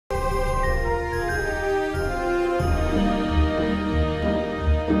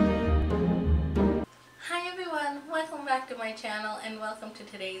my channel and welcome to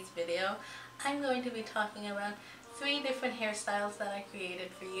today's video. I'm going to be talking about 3 different hairstyles that I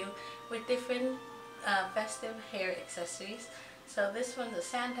created for you with different festive hair accessories. So this one's a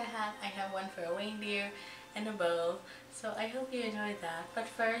Santa hat, I have one for a reindeer and a bow. So I hope you enjoyed that. But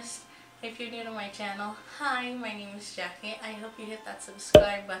first, if you're new to my channel, hi, my name is Jackie. I hope you hit that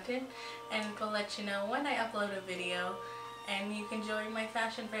subscribe button and it will let you know when I upload a video and you can join my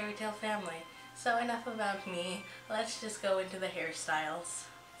Fashion Fairy Tale family. So enough about me, let's just go into the hairstyles.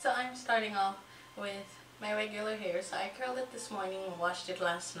 So I'm starting off with my regular hair. So I curled it this morning and washed it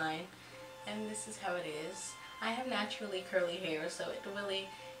last night, and this is how it is. I have naturally curly hair, so it really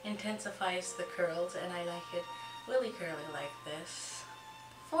intensifies the curls and I like it really curly like this.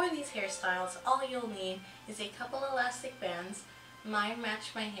 For these hairstyles, all you'll need is a couple elastic bands, mine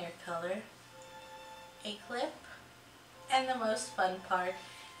match my hair color, a clip, and the most fun part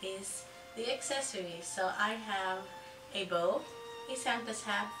is the accessories. So I have a bow, a Santa's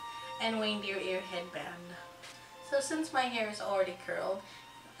hat, and reindeer ear headband. So since my hair is already curled,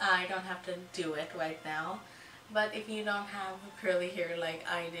 I don't have to do it right now. But if you don't have curly hair like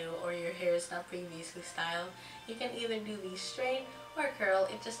I do, or your hair is not previously styled, you can either do these straight or curl.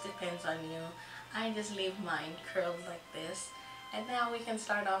 It just depends on you. I just leave mine curled like this. And now we can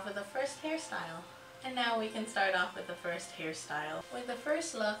start off with the first hairstyle. With the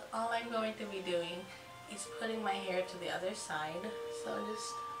first look, all I'm going to be doing is putting my hair to the other side. So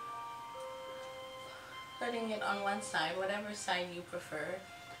just putting it on one side, whatever side you prefer.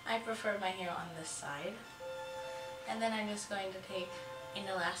 I prefer my hair on this side. And then I'm just going to take an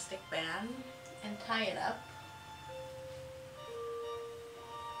elastic band and tie it up.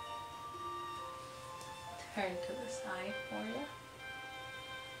 Turn to the side for you.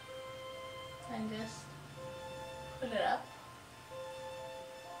 And just put it up.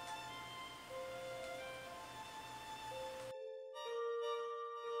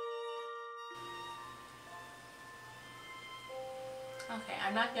 Okay,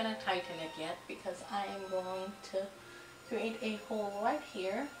 I'm not going to tighten it yet because I am going to create a hole right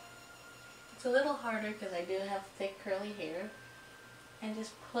here. It's a little harder because I do have thick curly hair. And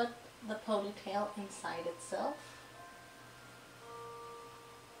just put the ponytail inside itself.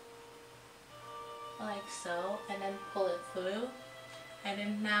 Like so, and then pull it through, and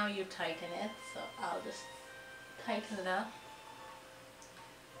then now you tighten it. So I'll just tighten it up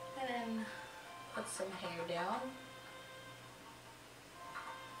and then put some hair down,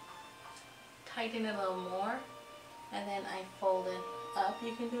 tighten it a little more, and then I fold it up.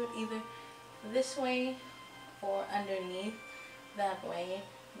 You can do it either this way or underneath that way,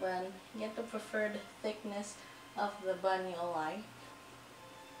 but get the preferred thickness of the bun you like.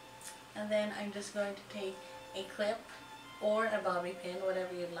 And then I'm just going to take a clip or a bobby pin,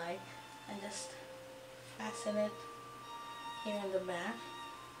 whatever you'd like, and just fasten it here in the back.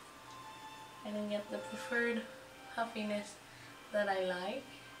 And then get the preferred puffiness that I like.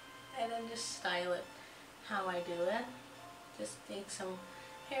 And then just style it how I do it. Just take some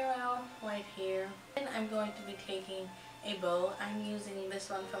hair out right here. Then I'm going to be taking a bow. I'm using this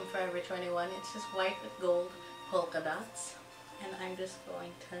one from Forever 21. It's just white with gold polka dots. And I'm just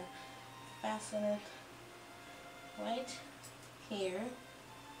going to fasten it right here,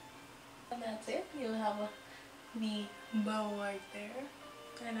 and that's it. You have the bow right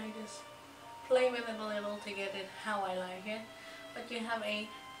there, and I just play with it a little to get it how I like it. But you have a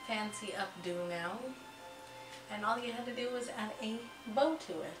fancy updo now, and all you had to do was add a bow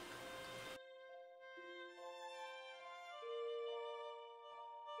to it.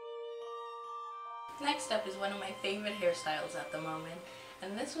 Next up is one of my favorite hairstyles at the moment.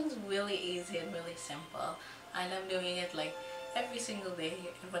 And this one's really easy and really simple. I love doing it like every single day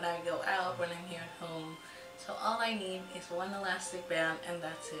when I go out, when I'm here at home. So all I need is one elastic band and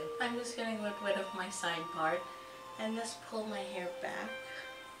that's it. I'm just going to get rid of my side part and just pull my hair back.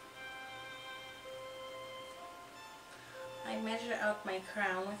 I measure out my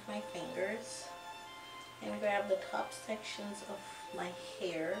crown with my fingers and grab the top sections of my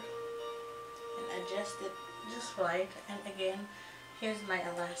hair and adjust it just right. And again, here's my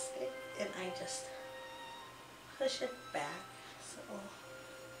elastic, and I just push it back. So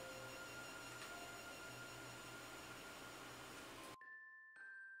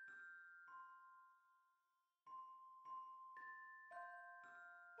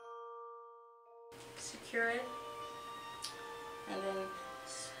secure it, and then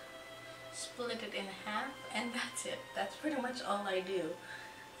split it in half, and that's it. That's pretty much all I do.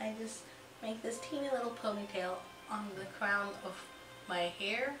 I just make this teeny little ponytail on the crown of my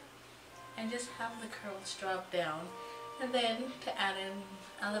hair and just have the curls drop down. And then to add in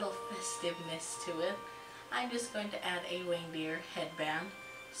a little festiveness to it, I'm just going to add a reindeer headband.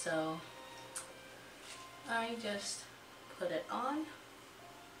 So I just put it on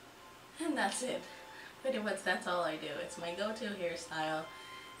and that's it. Pretty much that's all I do. It's my go-to hairstyle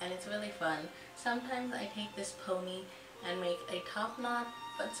and it's really fun. Sometimes I take this pony and make a top knot,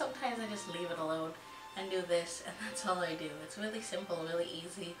 but sometimes I just leave it alone and do this, and that's all I do. It's really simple, really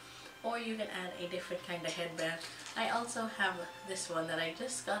easy. Or you can add a different kind of headband. I also have this one that I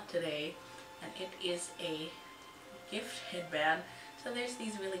just got today, and it is a gift headband. So there's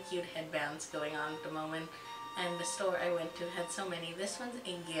these really cute headbands going on at the moment, and the store I went to had so many. This one's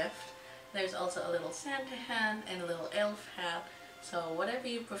a gift. There's also a little Santa hat and a little elf hat, so whatever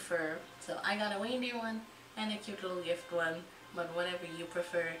you prefer. So I got a reindeer one and a cute little gift one, but whatever you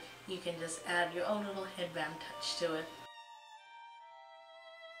prefer, you can just add your own little headband touch to it.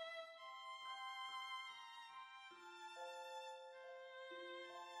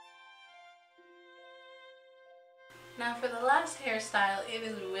 Now for the last hairstyle, it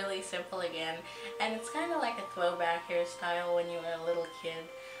is really simple again, and it's kind of like a throwback hairstyle when you were a little kid.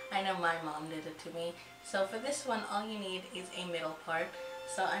 I know my mom did it to me. So for this one, all you need is a middle part.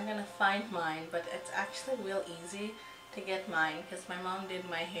 So I'm gonna find mine, but it's actually real easy to get mine because my mom did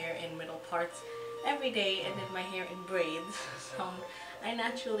my hair in middle parts every day and did my hair in braids. So I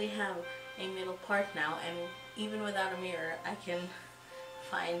naturally have a middle part now, and even without a mirror, I can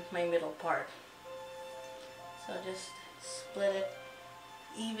find my middle part. So just split it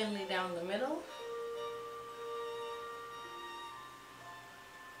evenly down the middle.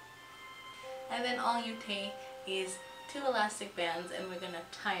 And then all you take is 2 elastic bands and we're going to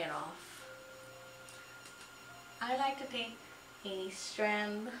tie it off. I like to take a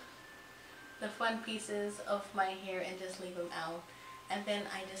strand, the front pieces of my hair, and just leave them out. And then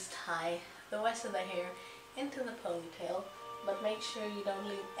I just tie the rest of the hair into the ponytail. But make sure you don't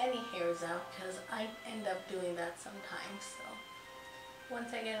leave any hairs out because I end up doing that sometimes. So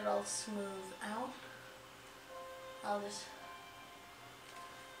once I get it all smooth out, I'll just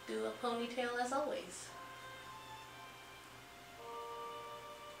do a ponytail as always.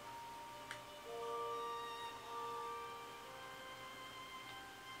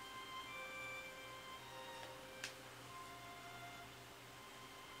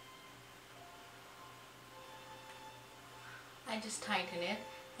 I just tighten it,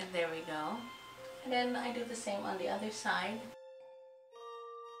 and there we go. And then I do the same on the other side.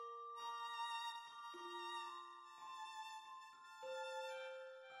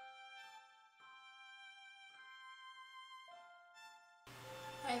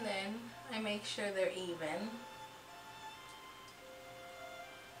 And then I make sure they're even.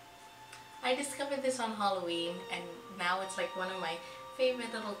 I discovered this on Halloween, and now it's like one of my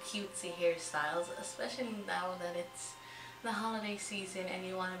favorite little cutesy hairstyles, especially now that it's the holiday season and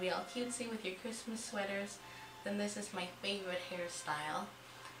you want to be all cutesy with your Christmas sweaters. Then this is my favorite hairstyle.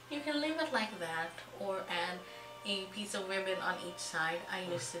 You can leave it like that or add a piece of ribbon on each side.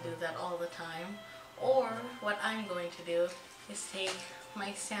 I used to do that all the time. Or what I'm going to do is take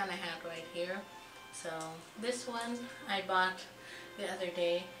my Santa hat right here. So this one I bought the other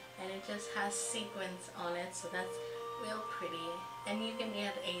day, and it just has sequins on it, so that's real pretty. And you can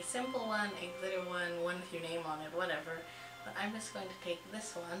get a simple one, a glitter one with your name on it, whatever. But I'm just going to take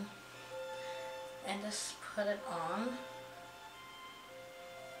this one and just put it on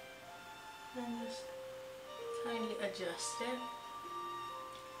and just kindly adjust it.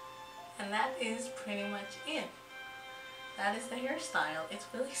 And that is pretty much it. That is the hairstyle. It's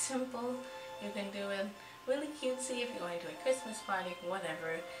really simple. You can do it really cutesy if you're going to a Christmas party,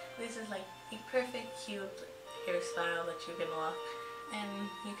 whatever. This is like a perfect cute hairstyle that you can rock, and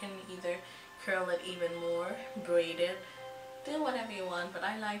you can either curl it even more, braid it, do whatever you want, but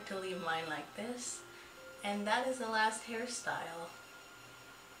I like to leave mine like this. And that is the last hairstyle.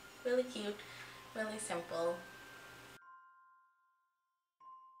 Really cute, really simple.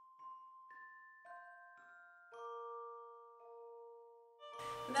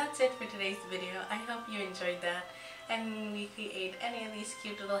 That's it for today's video. I hope you enjoyed that and recreate any of these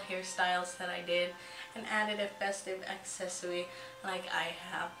cute little hairstyles that I did and added a festive accessory like I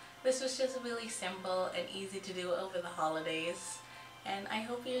have. This was just really simple and easy to do over the holidays, and I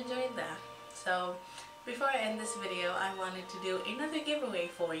hope you enjoyed that. So before I end this video, I wanted to do another giveaway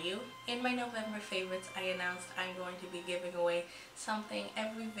for you. In my November favorites, I announced I'm going to be giving away something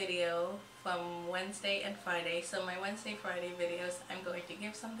every video from Wednesday and Friday. So my Wednesday, Friday videos, I'm going to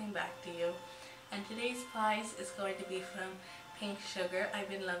give something back to you. And today's prize is going to be from Pink Sugar. I've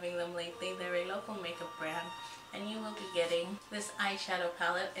been loving them lately. They're a local makeup brand. And you will be getting this eyeshadow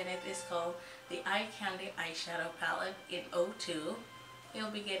palette, and it is called the Eye Candy Eyeshadow Palette in 02.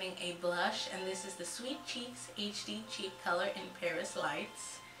 you'll be getting a blush, and this is the Sweet Cheeks HD Cheek Color in Paris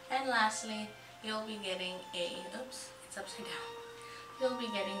Lights. And lastly, you'll be getting a, oops, it's upside down. You'll be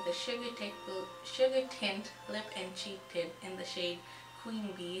getting the Sugar Tint Lip and Cheek Tint in the shade Queen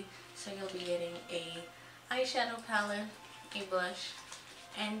Bee. So you'll be getting a eyeshadow palette, a blush,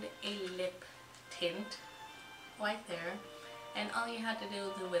 and a lip tint right there. And all you have to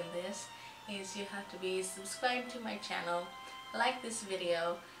do to win this is you have to be subscribed to my channel, like this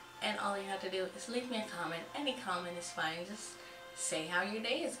video, and all you have to do is leave me a comment. Any comment is fine. Just say how your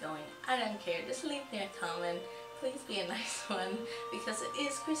day is going. I don't care. Just leave me a comment. Please be a nice one, because it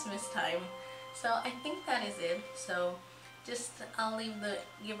is Christmas time. So I think that is it. So just I'll leave the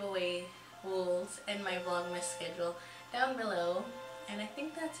giveaway rules and my Vlogmas schedule down below, and I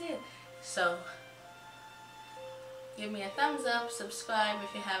think that's it. So give me a thumbs up, subscribe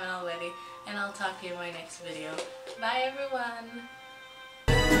if you haven't already, and I'll talk to you in my next video. Bye everyone!